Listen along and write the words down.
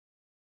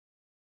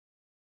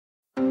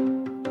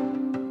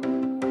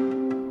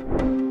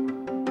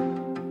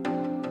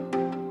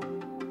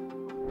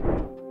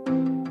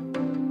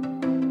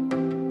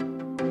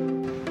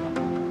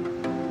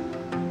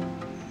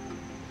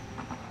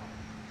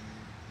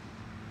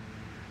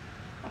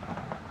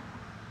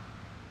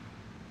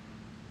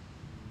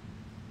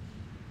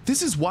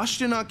This is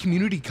Washtenaw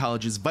Community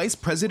College's Vice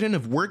President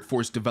of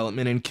Workforce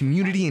Development and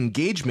Community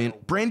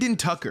Engagement, Brandon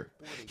Tucker.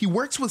 He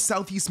works with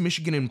Southeast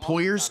Michigan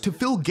employers to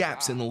fill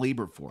gaps in the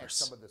labor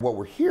force. What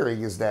we're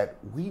hearing is that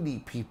we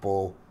need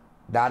people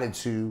not in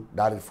 2,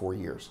 not in 4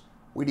 years.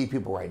 We need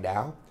people right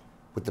now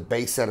with the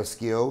base set of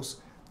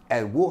skills,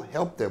 and we'll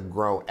help them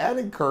grow and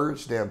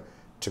encourage them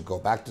to go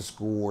back to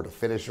school or to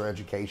finish their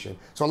education.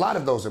 So a lot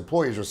of those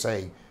employers are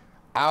saying,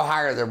 I'll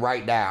hire them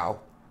right now,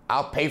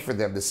 I'll pay for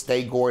them to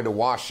stay going to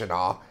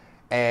Washtenaw,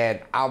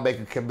 and I'll make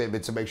a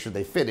commitment to make sure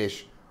they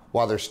finish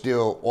while they're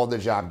still on the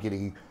job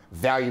getting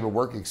valuable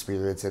work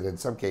experience, and in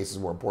some cases,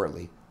 more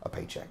importantly, a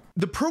paycheck.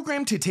 The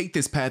program to take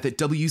this path at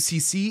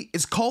WCC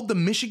is called the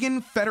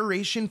Michigan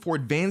Federation for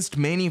Advanced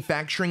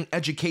Manufacturing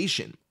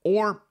Education,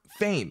 or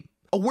FAME,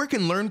 a work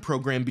and learn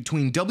program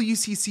between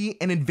WCC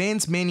and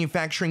advanced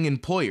manufacturing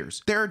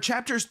employers. There are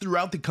chapters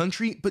throughout the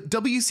country, but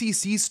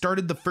WCC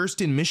started the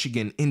first in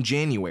Michigan in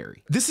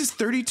January. This is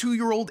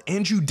 32-year-old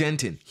Andrew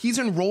Denton. He's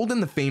enrolled in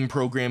the FAME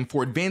program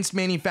for advanced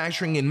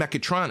manufacturing and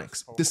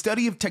mechatronics, the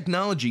study of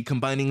technology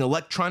combining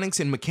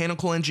electronics and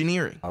mechanical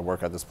engineering. I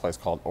work at this place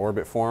called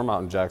Orbit Form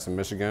out in Jackson,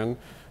 Michigan.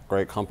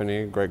 Great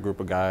company, great group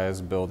of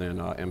guys building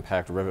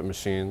impact rivet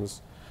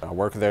machines. I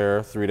work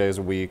there 3 days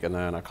a week, and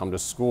then I come to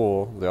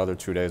school the other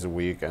 2 days a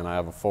week, and I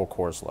have a full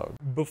course load.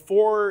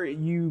 Before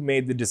you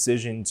made the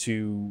decision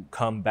to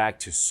come back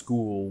to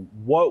school,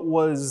 what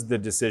was the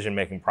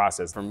decision-making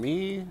process? For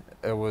me,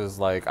 it was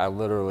like I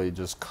literally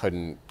just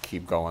couldn't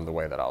keep going the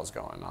way that I was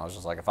going. I was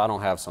just like, if I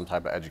don't have some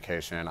type of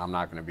education, I'm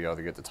not going to be able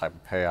to get the type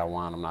of pay I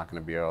want. I'm not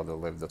going to be able to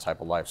live the type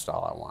of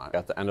lifestyle I want.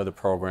 At the end of the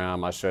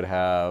program, I should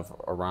have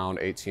around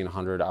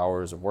 1,800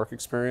 hours of work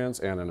experience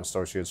and an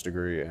associate's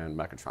degree in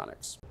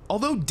mechatronics.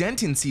 Although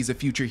Denton sees a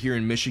future here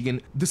in Michigan,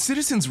 the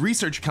Citizens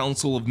Research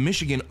Council of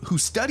Michigan, who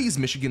studies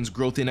Michigan's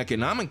growth and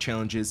economic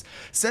challenges,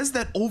 says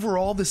that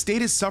overall the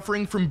state is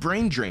suffering from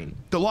brain drain,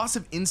 the loss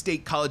of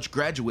in-state college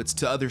graduates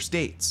to other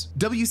states.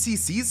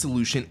 WCC's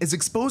solution is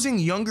exposing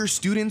younger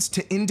students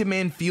to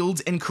in-demand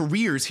fields and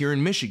careers here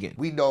in Michigan.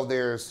 We know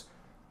there's,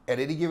 at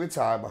any given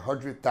time,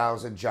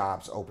 100,000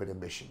 jobs open in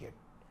Michigan.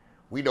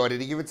 We know at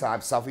any given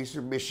time,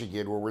 Southeastern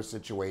Michigan, where we're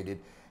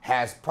situated,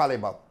 has probably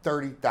about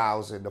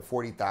 30,000 to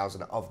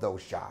 40,000 of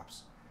those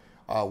jobs.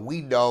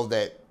 We know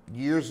that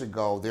years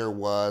ago there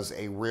was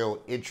a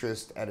real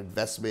interest and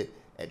investment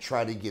at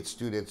trying to get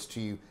students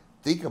to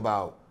think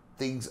about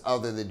things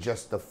other than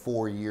just the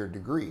 4-year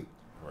degree,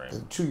 right, the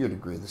 2-year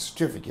degree, the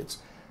certificates.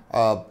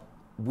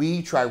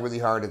 We try really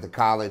hard at the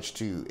college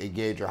to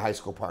engage our high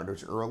school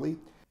partners early.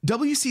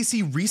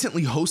 WCC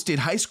recently hosted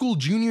high school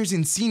juniors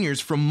and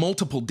seniors from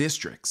multiple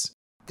districts.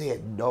 They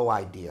had no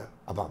idea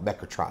about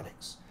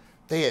mechatronics.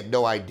 They had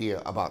no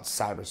idea about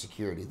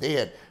cybersecurity. They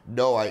had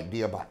no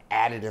idea about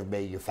additive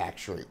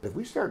manufacturing. If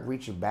we start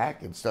reaching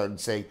back and start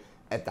saying,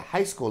 at the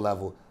high school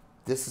level,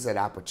 this is an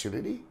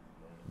opportunity,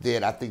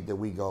 then I think that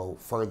we go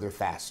further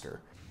faster.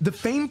 The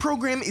FAME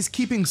program is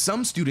keeping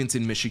some students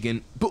in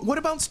Michigan, but what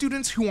about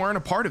students who aren't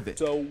a part of it?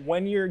 So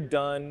when you're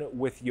done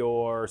with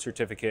your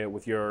certificate,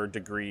 with your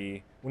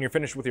degree, when you're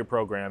finished with your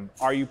program,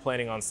 are you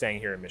planning on staying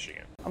here in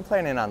Michigan? I'm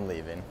planning on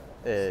leaving.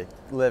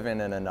 Living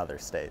in another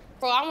state.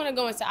 Well, I want to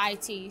go into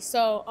IT,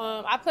 so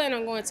I plan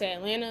on going to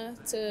Atlanta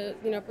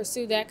to,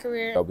 pursue that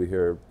career. I'll be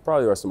here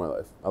probably the rest of my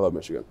life. I love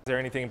Michigan. Is there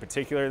anything in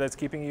particular that's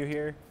keeping you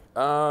here?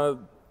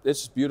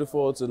 It's just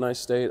beautiful. It's a nice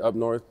state up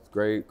north.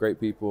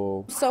 Great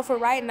people. So for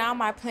right now,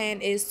 my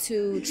plan is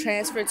to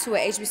transfer to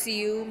a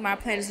HBCU. My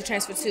plan is to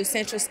transfer to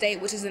Central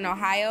State, which is in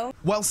Ohio.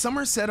 While some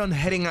are set on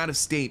heading out of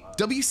state,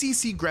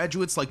 WCC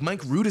graduates like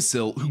Mike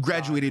Rudisil, who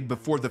graduated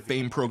before the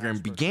FAME program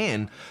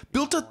began,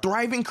 built a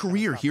thriving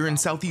career here in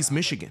Southeast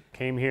Michigan.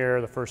 Came here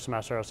the first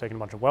semester, I was taking a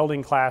bunch of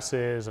welding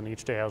classes, and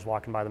each day I was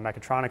walking by the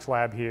mechatronics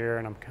lab here,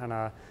 and I'm kind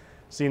of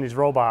seeing these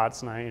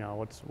robots, and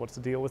what's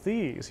the deal with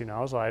these,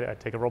 So I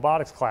take a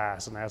robotics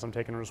class, and as I'm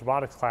taking those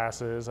robotics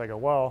classes, I go,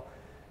 well,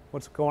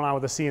 what's going on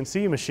with the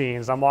CNC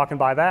machines? I'm walking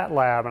by that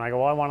lab, and I go,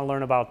 well, I want to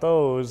learn about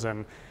those,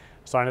 and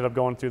so I ended up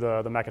going through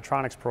the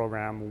mechatronics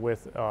program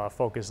with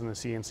focus in the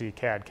CNC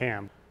CAD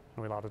CAM.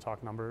 Are we allowed to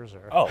talk numbers?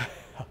 Or? Oh,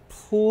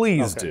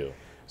 please okay. do.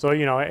 So,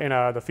 in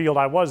the field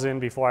I was in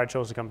before I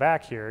chose to come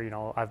back here,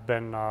 I've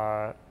been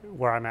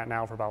where I'm at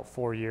now for about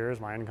 4 years.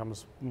 My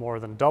income's more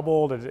than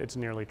doubled. It's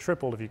nearly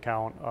tripled if you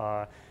count.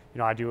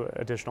 I do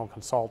additional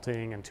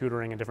consulting and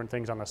tutoring and different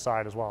things on the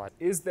side as well.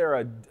 Is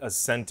there a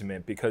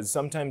sentiment, because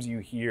sometimes you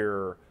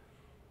hear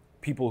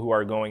people who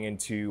are going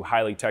into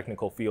highly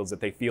technical fields that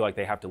they feel like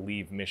they have to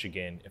leave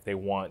Michigan if they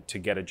want to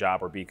get a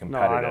job or be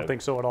competitive? No, I don't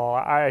think so at all.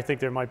 I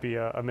think there might be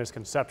a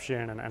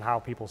misconception and how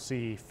people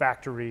see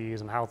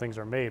factories and how things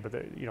are made, but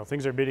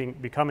things are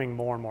becoming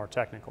more and more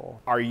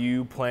technical. Are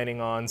you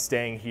planning on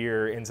staying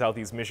here in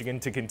Southeast Michigan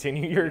to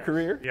continue your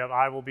career? Yep,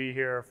 I will be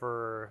here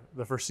for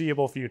the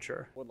foreseeable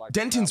future.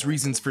 Denton's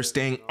reasons for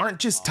staying aren't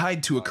just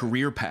tied to a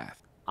career path.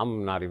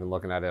 I'm not even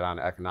looking at it on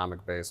an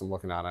economic base. I'm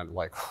looking at it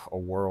like a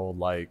world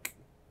like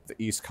the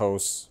East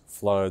Coast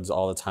floods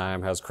all the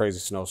time, has crazy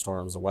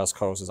snowstorms. The West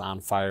Coast is on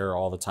fire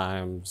all the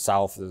time.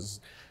 South is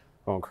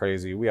going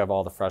crazy. We have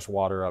all the fresh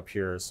water up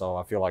here, so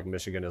I feel like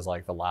Michigan is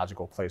like the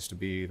logical place to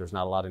be. There's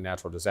not a lot of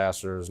natural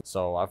disasters.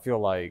 So I feel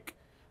like,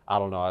 I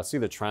don't know, I see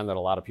the trend that a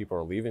lot of people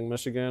are leaving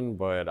Michigan,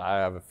 but I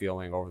have a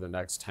feeling over the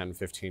next 10,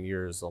 15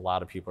 years, a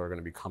lot of people are going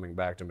to be coming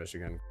back to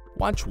Michigan.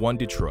 Watch One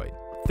Detroit,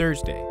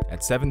 Thursday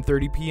at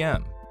 7:30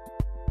 p.m.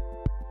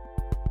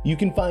 You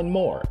can find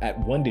more at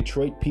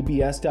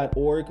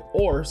onedetroitpbs.org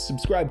or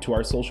subscribe to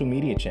our social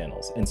media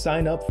channels and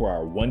sign up for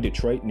our One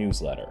Detroit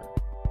newsletter.